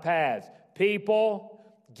direct my paths. People,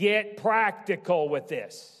 get practical with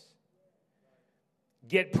this.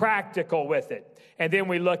 Get practical with it. And then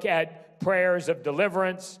we look at prayers of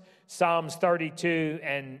deliverance. Psalms 32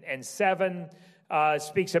 and 7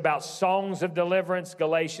 speaks about songs of deliverance.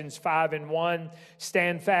 Galatians 5 and 1.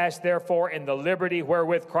 Stand fast, therefore, in the liberty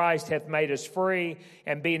wherewith Christ hath made us free,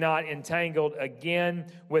 and be not entangled again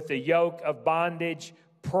with the yoke of bondage.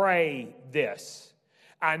 Pray this.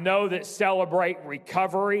 I know that Celebrate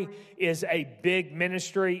Recovery is a big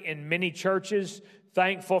ministry in many churches.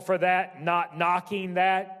 Thankful for that, not knocking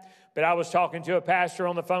that. But I was talking to a pastor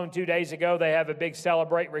on the phone 2 days ago. They have a big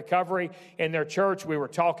Celebrate Recovery in their church. We were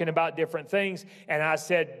talking about different things. And I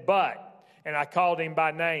said, and I called him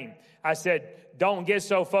by name. I said, don't get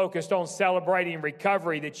so focused on celebrating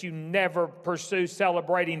recovery that you never pursue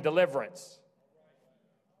celebrating deliverance.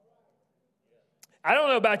 I don't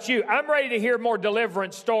know about you. I'm ready to hear more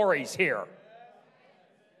deliverance stories here.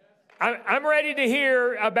 I'm ready to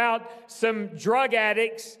hear about some drug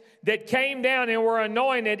addicts that came down and were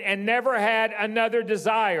anointed and never had another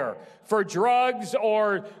desire for drugs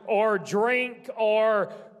or drink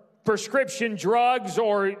or prescription drugs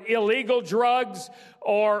or illegal drugs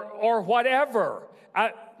or whatever.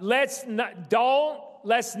 Let's not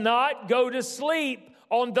go to sleep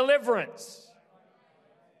on deliverance.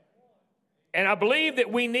 And I believe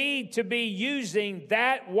that we need to be using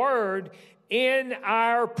that word in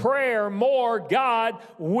our prayer more. God,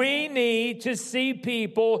 we need to see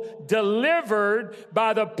people delivered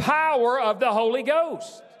by the power of the Holy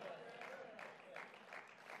Ghost.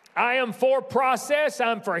 I am for process.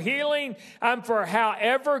 I'm for healing. I'm for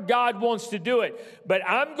however God wants to do it. But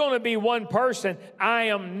I'm going to be one person. I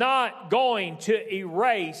am not going to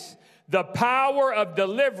erase the power of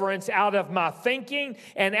deliverance out of my thinking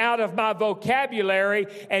and out of my vocabulary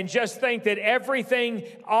and just think that everything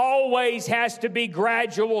always has to be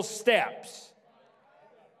gradual steps.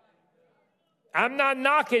 I'm not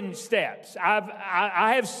knocking steps.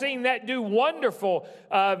 I have seen that do wonderful.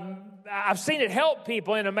 I've seen it help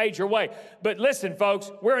people in a major way. But listen,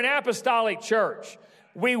 folks, we're an apostolic church.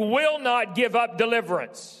 We will not give up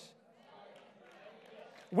deliverance.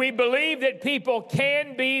 We believe that people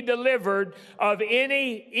can be delivered of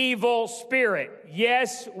any evil spirit.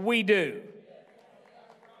 Yes, we do.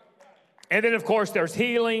 And then, of course, there's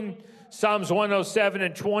healing. Psalms 107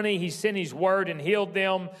 and 20, He sent His word and healed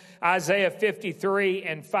them. Isaiah 53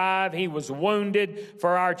 and 5, He was wounded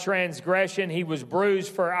for our transgression. He was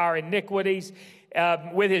bruised for our iniquities.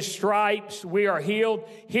 With His stripes, we are healed.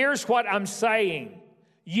 Here's what I'm saying.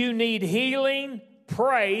 You need healing,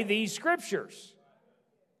 pray these scriptures.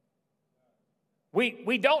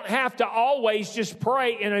 We don't have to always just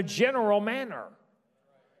pray in a general manner.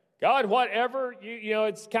 God, whatever, you know,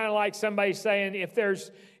 it's kind of like somebody saying, if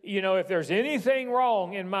there's anything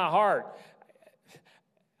wrong in my heart,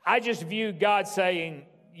 I just view God saying,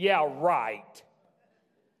 yeah, right.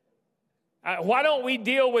 Why don't we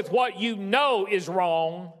deal with what you know is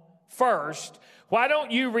wrong first? Why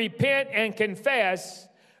don't you repent and confess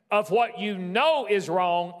of what you know is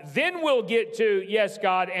wrong? Then we'll get to, yes,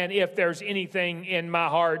 God, and if there's anything in my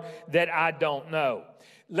heart that I don't know.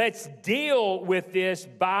 Let's deal with this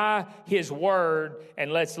by His word,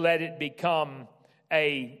 and let's let it become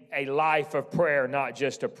a life of prayer, not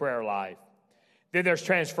just a prayer life. Then there's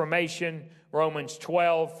transformation, Romans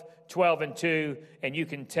 12 and 2, and you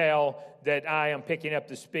can tell that I am picking up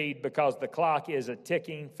the speed because the clock is a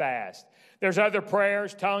ticking fast. There's other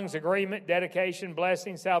prayers: tongues, agreement, dedication,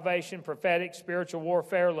 blessing, salvation, prophetic, spiritual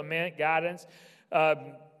warfare, lament, guidance,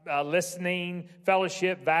 listening,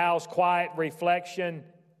 fellowship, vows, quiet, reflection.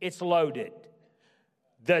 It's loaded.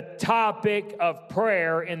 The topic of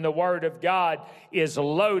prayer in the Word of God is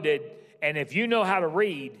loaded. And if you know how to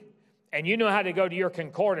read and you know how to go to your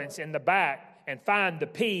concordance in the back and find the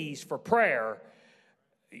P's for prayer,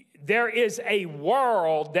 there is a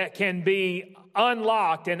world that can be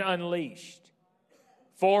unlocked and unleashed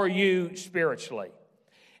for you spiritually.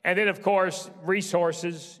 And then, of course,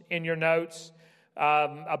 resources in your notes,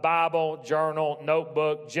 a Bible, journal,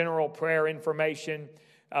 notebook, general prayer information.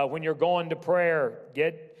 When you're going to prayer,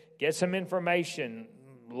 get some information,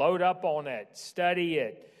 load up on it, study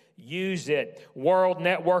it, use it.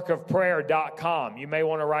 WorldNetworkOfPrayer.com. You may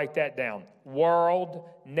want to write that down.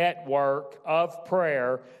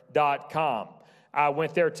 WorldNetworkOfPrayer.com. I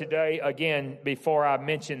went there today, again, before I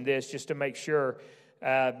mentioned this, just to make sure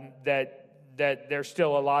that there's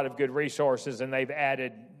still a lot of good resources, and they've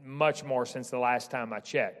added much more since the last time I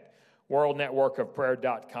checked.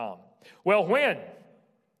 WorldNetworkOfPrayer.com. Well, when?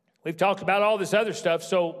 We've talked about all this other stuff,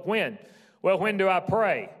 so when? Well, when do I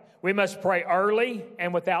pray? We must pray early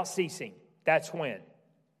and without ceasing. That's when.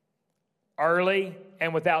 early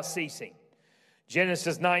and without ceasing.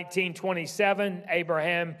 Genesis 19:27,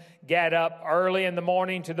 Abraham got up early in the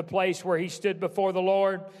morning to the place where he stood before the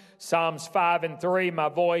Lord. Psalms 5:3, my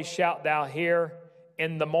voice shalt thou hear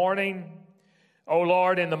in the morning. O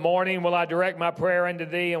Lord, in the morning will I direct my prayer unto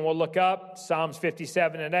thee and will look up. Psalms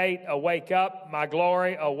 57:8, awake up, my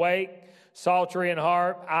glory, awake. Psaltery and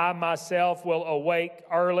harp, I myself will awake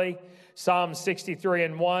early. Psalm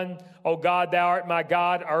 63:1, O God, thou art my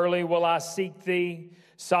God, early will I seek thee.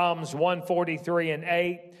 Psalms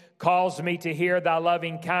 143:8, calls me to hear thy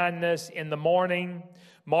loving kindness in the morning.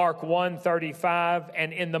 Mark 1:35,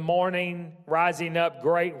 and in the morning, rising up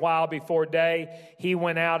great while before day, he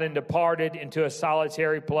went out and departed into a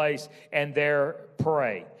solitary place and there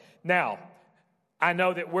pray. Now, I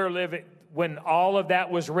know that we're living, when all of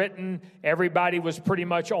that was written, everybody was pretty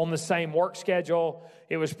much on the same work schedule.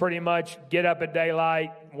 It was pretty much get up at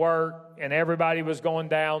daylight, work, and everybody was going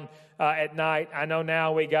down at night. I know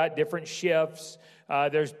now we got different shifts.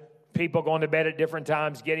 There's people going to bed at different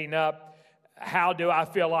times, getting up. How do I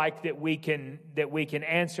feel like that we can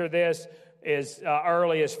answer this is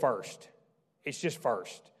early as first. It's just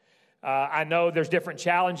first. I know there's different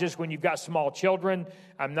challenges when you've got small children.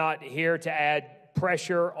 I'm not here to add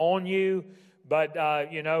pressure on you, but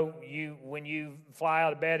when you fly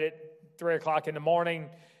out of bed at 3 o'clock in the morning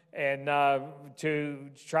and to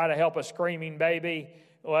try to help a screaming baby,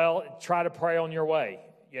 well, try to pray on your way,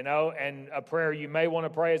 and a prayer you may want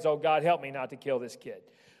to pray is, oh God, help me not to kill this kid.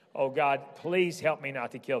 Oh God, please help me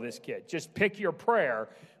not to kill this kid. Just pick your prayer,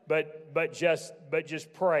 but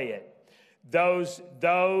just pray it. Those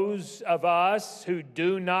of us who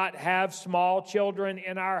do not have small children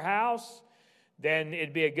in our house, then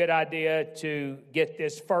it'd be a good idea to get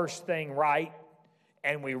this first thing right,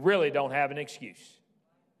 and we really don't have an excuse.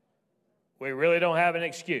 We really don't have an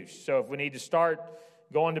excuse. So if we need to start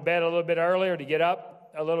going to bed a little bit earlier, to get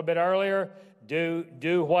up a little bit earlier,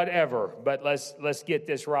 do whatever, but let's get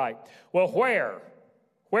this right. Well,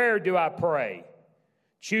 where do I pray?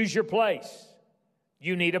 Choose your place.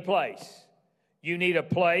 You need a place. You need a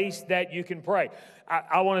place that you can pray.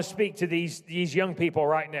 I want to speak to these young people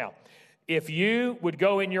right now. If you would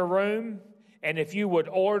go in your room, and if you would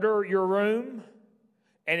order your room,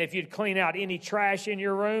 and if you'd clean out any trash in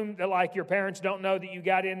your room that like your parents don't know that you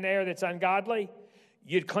got in there that's ungodly,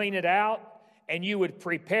 you'd clean it out. And you would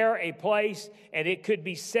prepare a place, and it could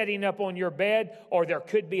be setting up on your bed, or there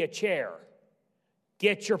could be a chair.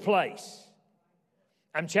 Get your place.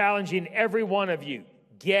 I'm challenging every one of you.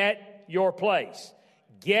 Get your place.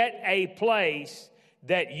 Get a place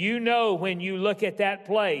that you know when you look at that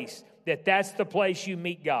place, that that's the place you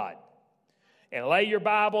meet God. And lay your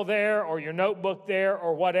Bible there or your notebook there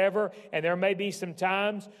or whatever. And there may be some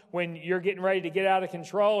times when you're getting ready to get out of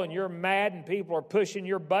control and you're mad and people are pushing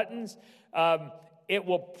your buttons. It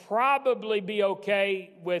will probably be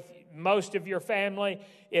okay with most of your family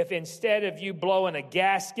if instead of you blowing a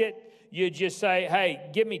gasket, you just say, hey,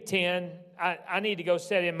 give me 10. I need to go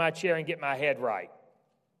sit in my chair and get my head right.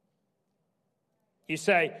 You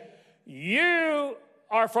say, you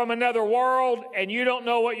are from another world and you don't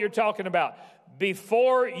know what you're talking about.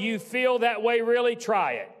 Before you feel that way, really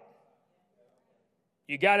try it.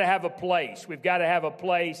 You got to have a place. We've got to have a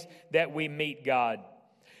place that we meet God.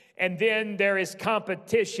 And then there is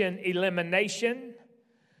competition elimination.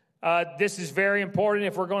 This is very important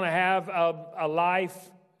if we're going to have a life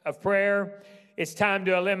of prayer. It's time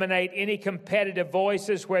to eliminate any competitive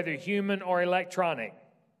voices, whether human or electronic.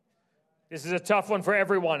 This is a tough one for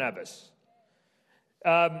every one of us.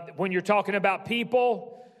 When you're talking about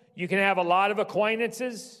people, you can have a lot of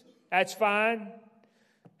acquaintances. That's fine.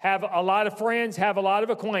 Have a lot of friends, have a lot of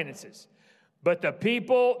acquaintances. But the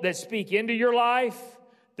people that speak into your life,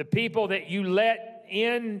 the people that you let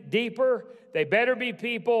in deeper, they better be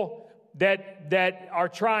people that are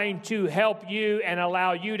trying to help you and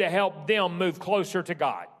allow you to help them move closer to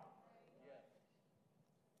God.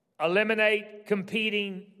 Eliminate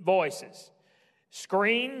competing voices.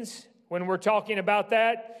 Screens, when we're talking about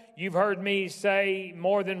that, you've heard me say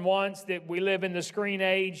more than once that we live in the screen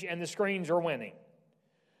age and the screens are winning.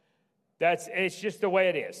 It's just the way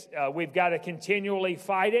it is. We've got to continually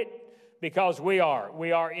fight it because we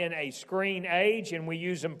are in a screen age and we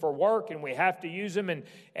use them for work and we have to use them and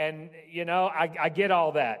I get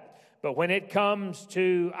all that. But when it comes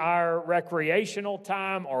to our recreational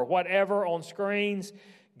time or whatever on screens,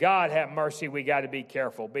 God have mercy, we got to be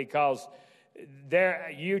careful because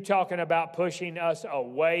you talking about pushing us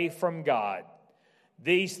away from God.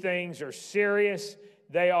 These things are serious.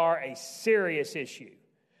 They are a serious issue.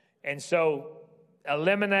 And so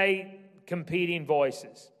eliminate competing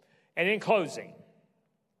voices. And in closing,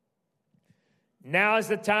 Now is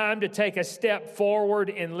the time to take a step forward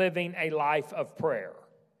in living a life of prayer.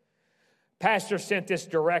 Pastor sent this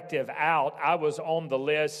directive out. I was on the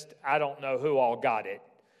list. I don't know who all got it,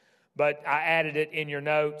 but I added it in your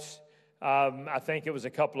notes. I think it was a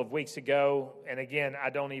couple of weeks ago. And again, I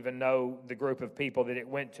don't even know the group of people that it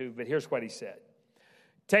went to, but here's what he said.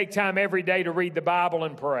 Take time every day to read the Bible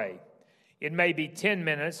and pray. It may be 10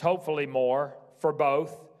 minutes, hopefully more, for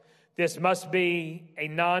both. This must be a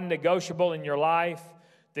non-negotiable in your life.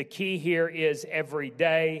 The key here is every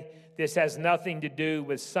day. This has nothing to do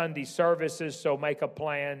with Sunday services, so make a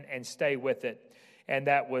plan and stay with it. And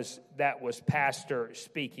that was Pastor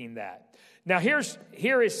speaking that. Now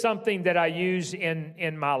here is something that I use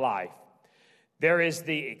in my life. There is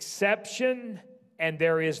the exception and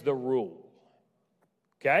there is the rule.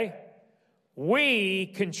 Okay? We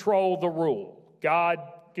control the rule. God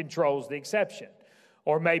controls the exception.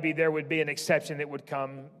 Or maybe there would be an exception that would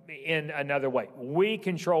come in another way. We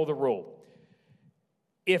control the rule.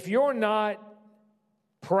 If you're not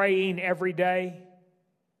praying every day,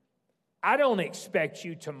 I don't expect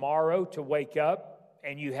you tomorrow to wake up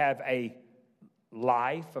and you have a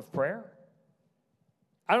life of prayer.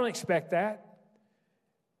 I don't expect that.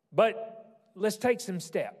 But let's take some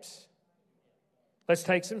steps. Let's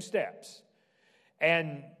take some steps.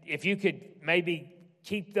 And if you could maybe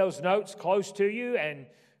keep those notes close to you and,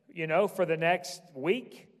 for the next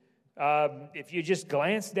week, if you just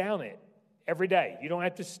glance down it every day. You don't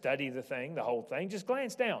have to study the whole thing. Just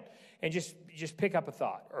glance down and just pick up a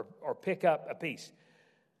thought or pick up a piece.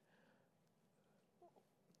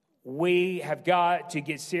 We have got to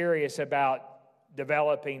get serious about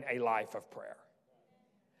developing a life of prayer.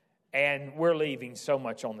 And we're leaving so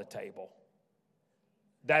much on the table.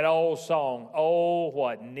 That old song, oh,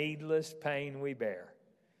 what needless pain we bear.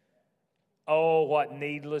 Oh, what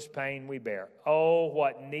needless pain we bear. Oh,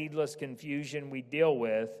 what needless confusion we deal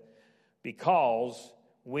with because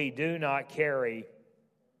we do not carry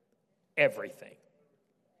everything.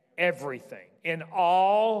 Everything. In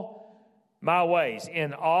all my ways,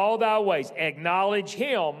 in all thy ways, acknowledge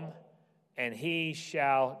him, and he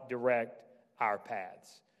shall direct our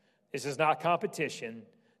paths. This is not competition.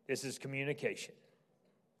 This is communication.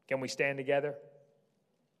 Can we stand together?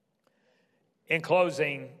 In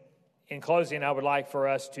closing, I would like for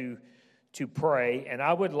us to pray, and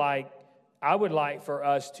I would like for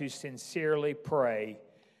us to sincerely pray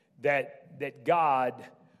that God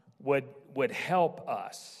would help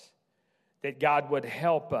us, that God would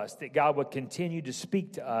help us, that God would continue to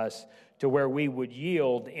speak to us to where we would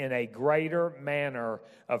yield in a greater manner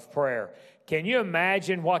of prayer. Can you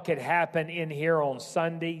imagine what could happen in here on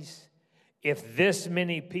Sundays if this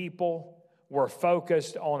many people were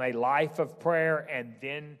focused on a life of prayer and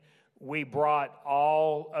then we brought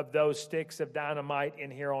all of those sticks of dynamite in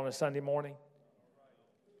here on a Sunday morning?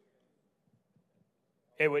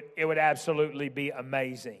 It would absolutely be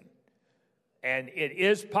amazing. And it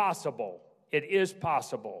is possible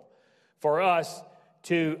for us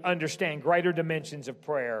to understand greater dimensions of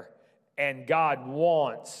prayer, and God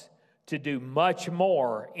wants to do much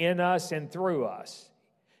more in us and through us.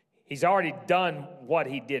 He's already done what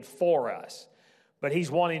he did for us, but he's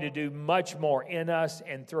wanting to do much more in us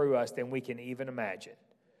and through us than we can even imagine.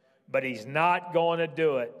 But he's not going to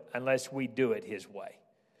do it unless we do it his way.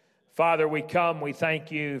 Father, we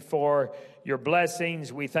thank you for your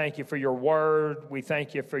blessings. We thank you for your word. We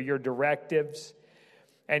thank you for your directives.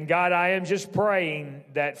 And God, I am just praying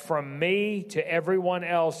that from me to everyone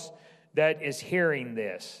else that is hearing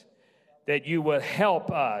this, that you will help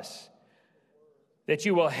us,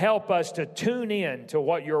 to tune in to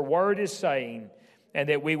what your word is saying, and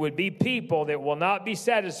that we would be people that will not be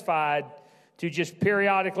satisfied to just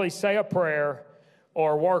periodically say a prayer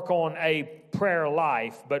or work on a prayer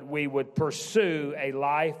life, but we would pursue a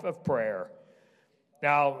life of prayer.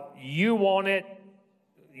 Now, you want it.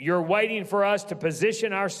 You're waiting for us to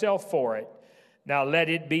position ourselves for it. Now, let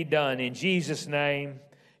it be done in Jesus' name.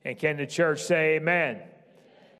 And can the church say amen?